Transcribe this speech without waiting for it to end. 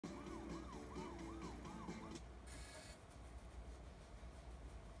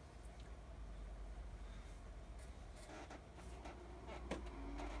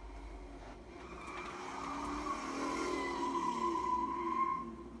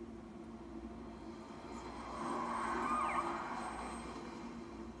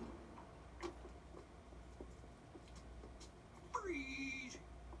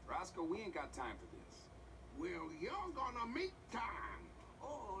Roscoe, we ain't got time for this. Well, you're gonna meet time.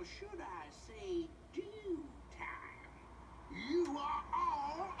 Or should I say due time? You are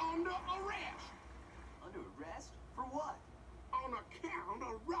all under arrest. Under arrest? For what? On account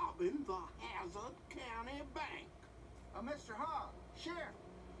of robbing the Hazzard County Bank. Mr. Hogg, Sheriff,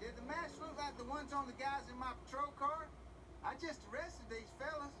 did the masks look like the ones on the guys in my patrol car? I just arrested these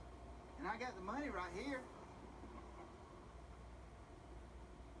fellas, and I got the money right here.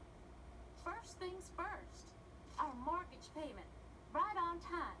 First things first. Our mortgage payment. Right on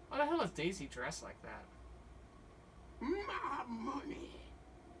time. Why the hell is Daisy dressed like that? My money.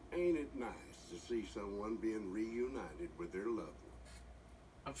 Ain't it nice to see someone being reunited with their loved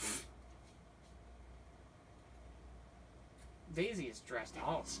one? Daisy is dressed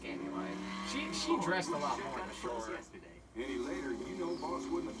all scammy like. She dressed a lot more before. Any later, you know boss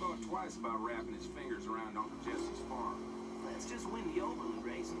wouldn't have thought twice about wrapping his fingers around Uncle Jesse's farm. Let's just win the Oberlin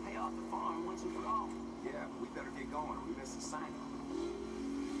race and pay off the farm once and for all. Yeah, we better get going or we miss the sign-up.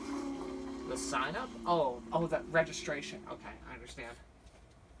 The sign-up? Oh, that registration. Okay, I understand.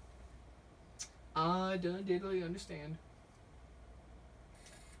 I done diddly understand.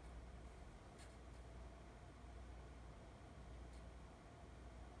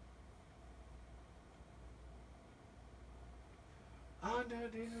 I done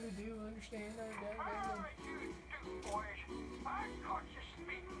diddly do understand.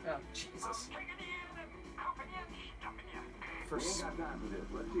 Oh, Jesus. We ain't got time for this.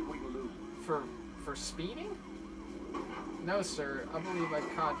 Let's see if we can lose it. For speeding? No, sir. I believe I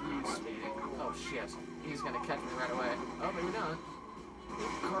caught you speeding. Oh, shit. He's gonna catch me right away. Oh, maybe not.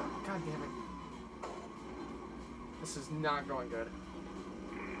 God damn it. This is not going good.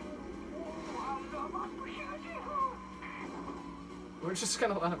 We're just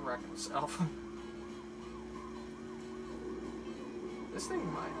gonna let him wreck himself. This thing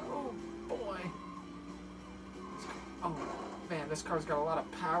might... Oh, boy. Oh, man, this car's got a lot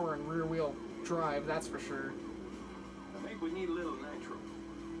of power and rear-wheel drive, that's for sure. I think we need a little nitro.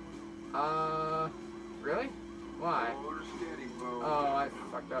 Really? Why? Order steady, folks. Oh, I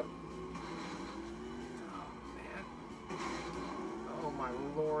fucked up. Oh, man. Oh, my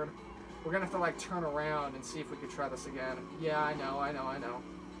lord. We're gonna have to, like, turn around and see if we can try this again. Yeah, I know.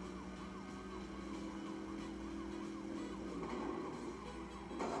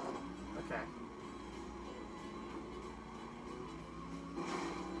 Okay.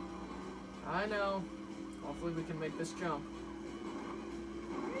 I know. Hopefully we can make this jump.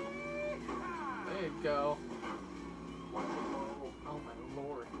 There you go. Oh my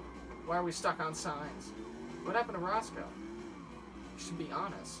lord. Why are we stuck on signs? What happened to Roscoe? You should be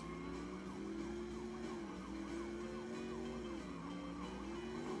honest.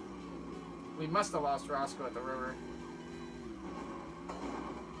 We must have lost Roscoe at the river.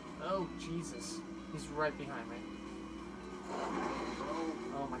 Oh, Jesus. He's right behind me.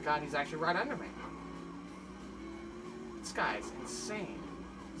 Oh my god, he's actually right under me. This guy's insane.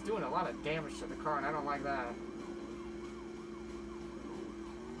 He's doing a lot of damage to the car, and I don't like that.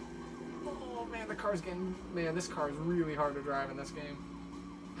 Oh man, the car's getting... Man, this car is really hard to drive in this game.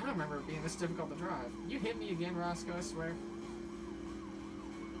 I don't remember it being this difficult to drive. You hit me again, Roscoe, I swear.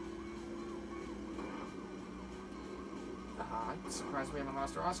 I'm surprised we haven't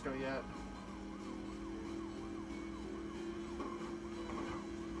lost Roscoe yet.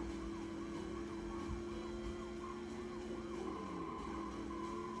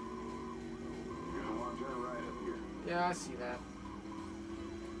 You're gonna want to turn right up here. Yeah, I see that.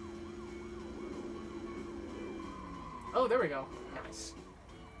 Oh, there we go. Nice.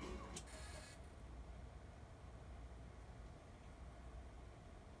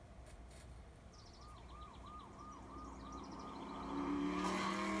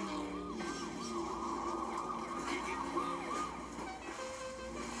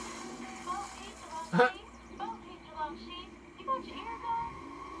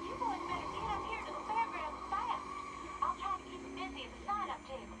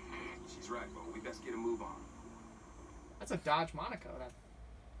 That's a Dodge Monaco that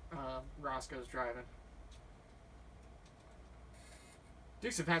Roscoe's driving.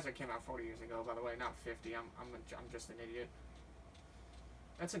 Dukes of Hazzard came out 40 years ago, by the way, not 50. I'm just an idiot.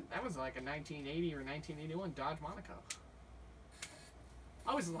 That was like a 1980 or 1981 Dodge Monaco. I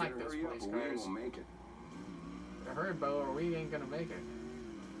always liked those police cars. We ain't gonna make it. Better hurry, Bo, or we ain't gonna make it.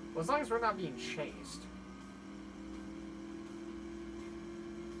 Well, as long as we're not being chased.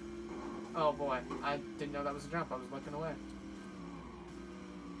 Oh boy, I didn't know that was a jump. I was looking away.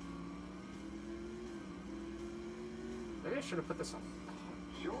 Maybe I should have put this on.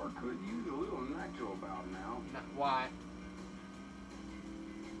 Sure could use a little nitro about now. No, why?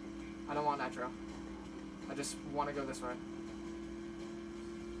 I don't want nitro. I just want to go this way.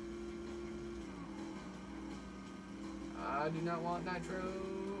 I do not want nitro.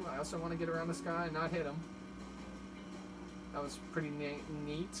 I also want to get around this guy and not hit him. That was pretty neat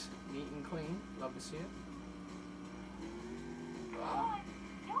and clean. Love to see it. Boy,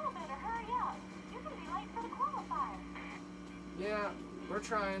 y'all better hurry up. You're gonna be late for the qualifier. Yeah, we're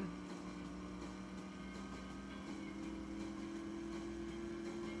trying.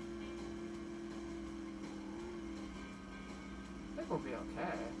 I think we'll be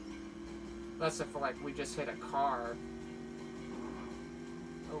okay. Unless if like we just hit a car.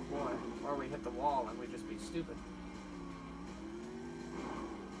 Oh boy. Or we hit the wall and we just be stupid.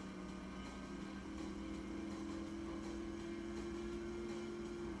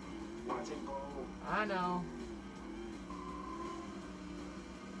 Watch it go. I know.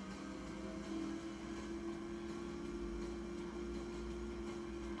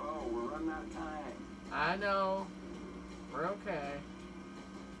 Oh, we're running out of time. I know. We're okay.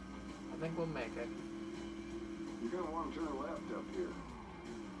 I think we'll make it. You're gonna want to turn left up here.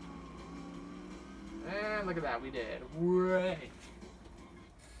 And look at that, we did. Right.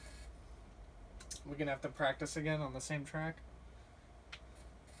 We're gonna have to practice again on the same track.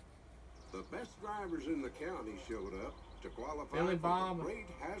 The best drivers in the county showed up to qualify Billy for Bob. the Great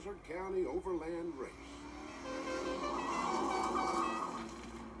Hazzard County Overland Race.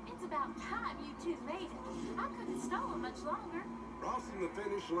 It's about time you two made it. I couldn't stall them much longer. Crossing the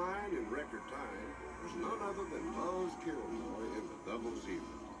finish line in record time was none other than Buzz Kilroy in the Double Zero.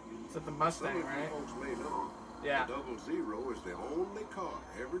 It's at the Some Mustang, of you right? folks may know, Yeah. the Double Zero is the only car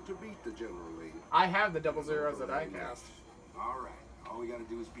ever to beat the General League. I have the double zeros that I cast. All right. All we gotta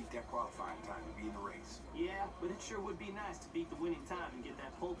do is beat that qualifying time to be in the race. Yeah, but it sure would be nice to beat the winning time and get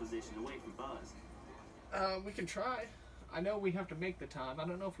that pole position away from Buzz. We can try. I know we have to make the time. I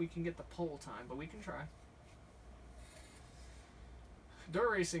don't know if we can get the pole time, but we can try. Dirt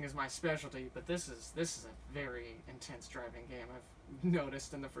racing is my specialty, but this is a very intense driving game. I've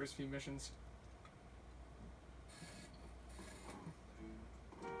noticed in the first few missions.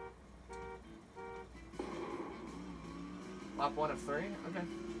 Lap 1 of 3? Okay.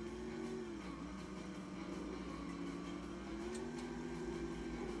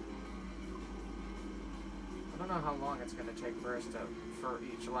 I don't know how long it's going to take for us for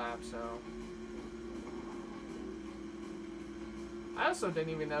each lap, so... I also didn't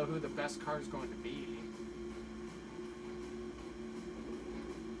even know who the best car is going to be.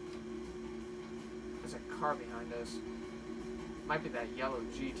 There's a car behind us. Might be that yellow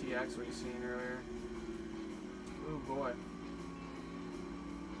GTX we seen earlier. Ooh boy.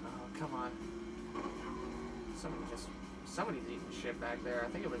 Oh, come on. Somebody's eating shit back there. I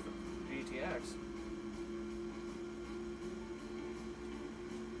think it was the GTX.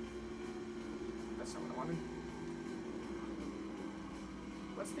 That's not what I wanted.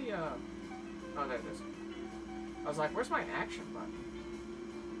 What's the, oh, there it is. I was like, where's my action button?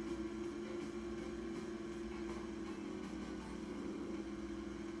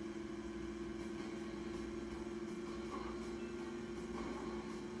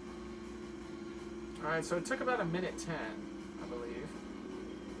 Alright, so it took about 1:10, I believe.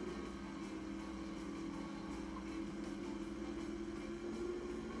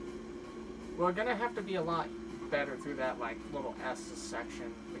 We're gonna have to be a lot better through that, like, little S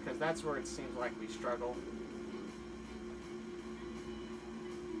section, because that's where it seems like we struggle.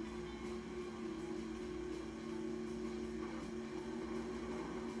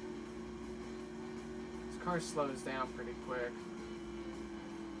 This car slows down pretty quick.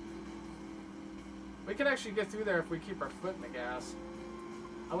 We could actually get through there if we keep our foot in the gas.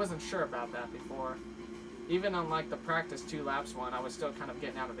 I wasn't sure about that before. Even on like the practice 2 laps one, I was still kind of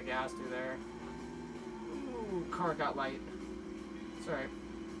getting out of the gas through there. Ooh, car got light. It's alright.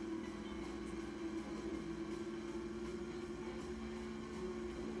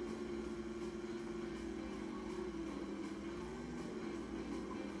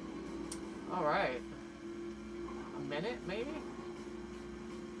 Alright. A minute, maybe?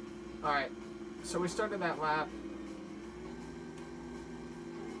 Alright. So we started that lap.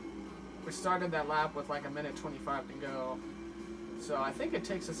 We started that lap with like 1:25 to go. So I think it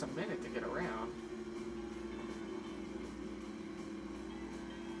takes us a minute to get around.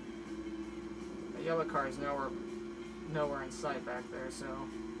 The yellow car is nowhere in sight back there, so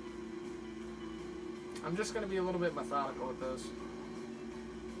I'm just going to be a little bit methodical with those.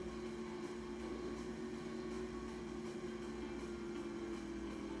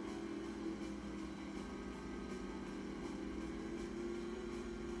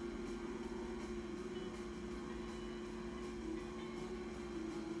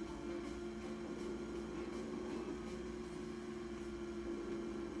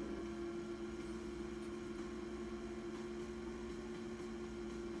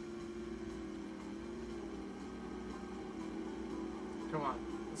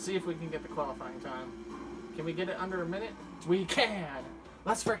 see if we can get the qualifying time. Can we get it under a minute? We can!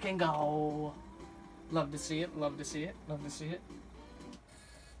 Let's freaking go! Love to see it, love to see it, love to see it.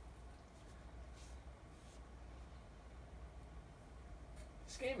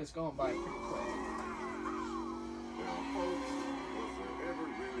 This game is going by pretty quick. Well, folks, was there ever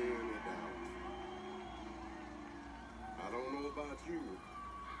really any doubt? I don't know about you,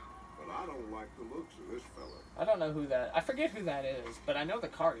 but I don't like the looks of this fella. I don't know who that... I forget who that is, but I know the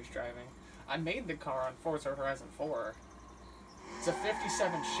car he's driving. I made the car on Forza Horizon 4. It's a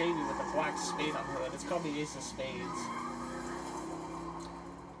 57 Chevy with a black spade on the hood. It's called the Ace of Spades.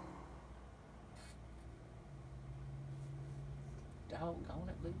 Doggone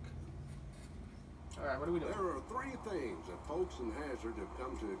it, Luke. Alright, what are we doing? There are three things that folks in Hazzard have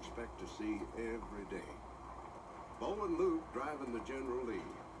come to expect to see every day. Bo and Luke driving the General Lee,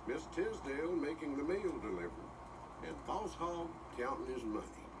 Miss Tisdale making the mail delivery, and Boss Hogg counting his money.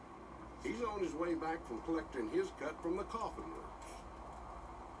 He's on his way back from collecting his cut from the coffin works.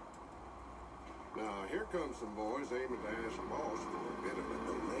 Now, here come some boys aiming to ask Boss for a bit of a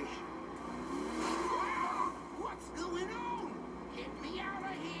donation. What's going on? Get me out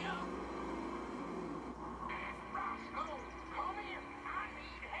of here! Roscoe, come in. I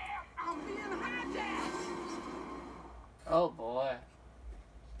need help. I'm being hijacked. Oh boy.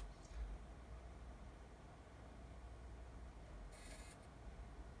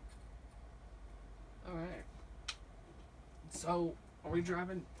 Alright. So, are we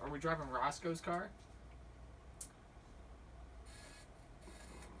driving Roscoe's car?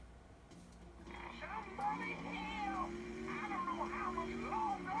 Somebody help! I don't know how much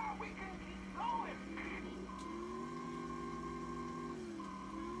longer we can keep going.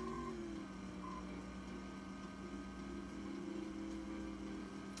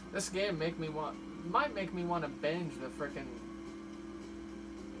 This game might make me want to binge the frickin'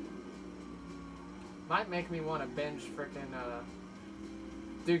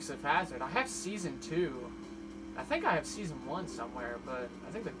 Dukes of Hazzard. I have season 2. I think I have season 1 somewhere, but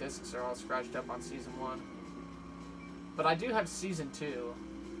I think the discs are all scratched up on season 1. But I do have season 2.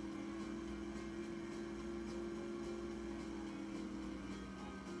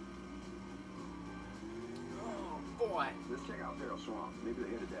 Oh boy. Let's check out Barrel Swamp. Maybe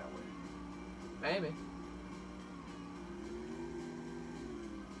they're headed that way. Maybe.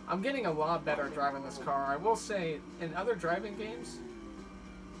 I'm getting a lot better at driving this car. I will say, in other driving games...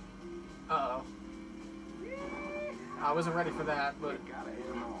 Uh-oh. I wasn't ready for that, but... Gotta head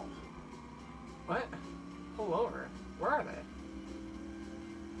them off. What? Pull over. Where are they?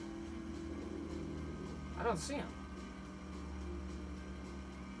 I don't see them.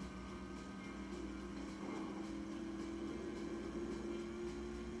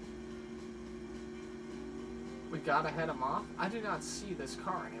 We gotta head them off? I do not see this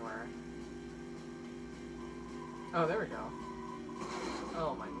car anywhere. Oh, there we go.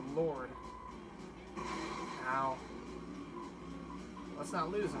 Oh my lord. Ow. Let's not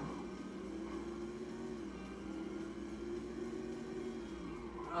lose him.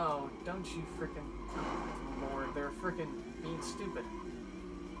 Oh, don't you frickin'... Oh my lord, they're frickin' being stupid.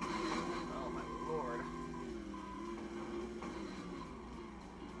 Oh my lord.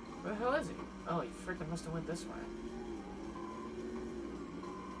 Where the hell is he? Oh, he frickin' must have went this way.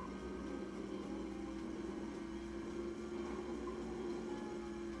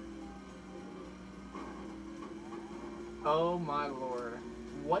 Oh my lord.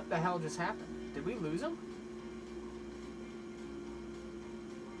 What the hell just happened? Did we lose him?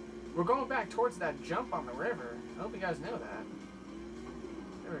 We're going back towards that jump on the river. I hope you guys know that.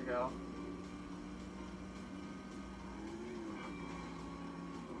 There we go.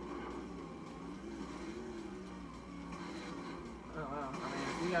 Oh well, I mean,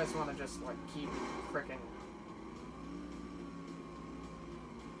 if you guys want to just, like, keep frickin'...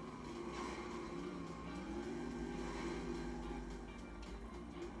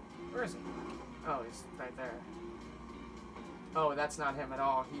 Where is he? Oh, he's right there. Oh, that's not him at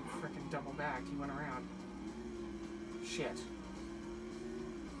all. He frickin' double backed. He went around. Shit.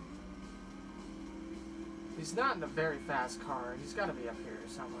 He's not in a very fast car. He's got to be up here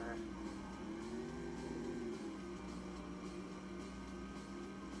somewhere.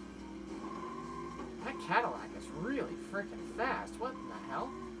 That Cadillac is really frickin' fast. What in the hell?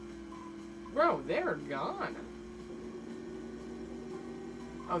 Bro, they're gone.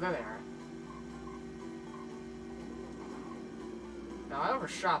 Oh, there they are. Now, I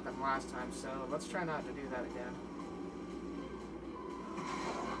overshot them last time, so let's try not to do that again.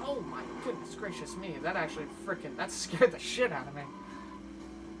 Oh my goodness gracious me, that actually frickin', that scared the shit out of me.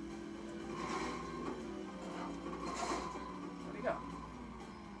 Where'd he go?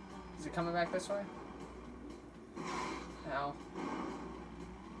 it coming back this way? Ow.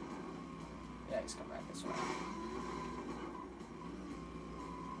 Yeah, he's coming back this way.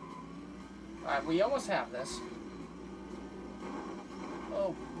 Alright, we almost have this.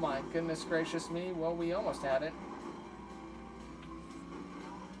 Oh my goodness gracious me. Well, we almost had it.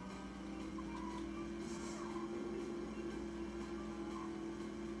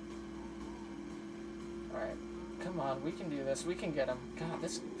 Alright. Come on, we can do this. We can get him. God,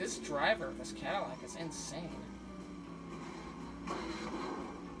 this driver of this Cadillac is insane.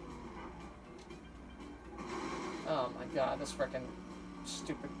 Oh my god, this frickin'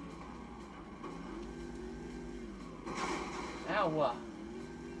 stupid... Ow!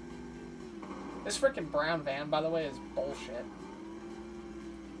 This frickin' brown van, by the way, is bullshit.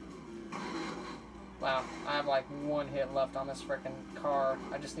 Wow, I have like one hit left on this frickin' car.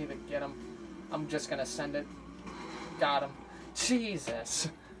 I just need to get him. I'm just gonna send it. Got him. Jesus!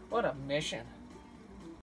 What a mission.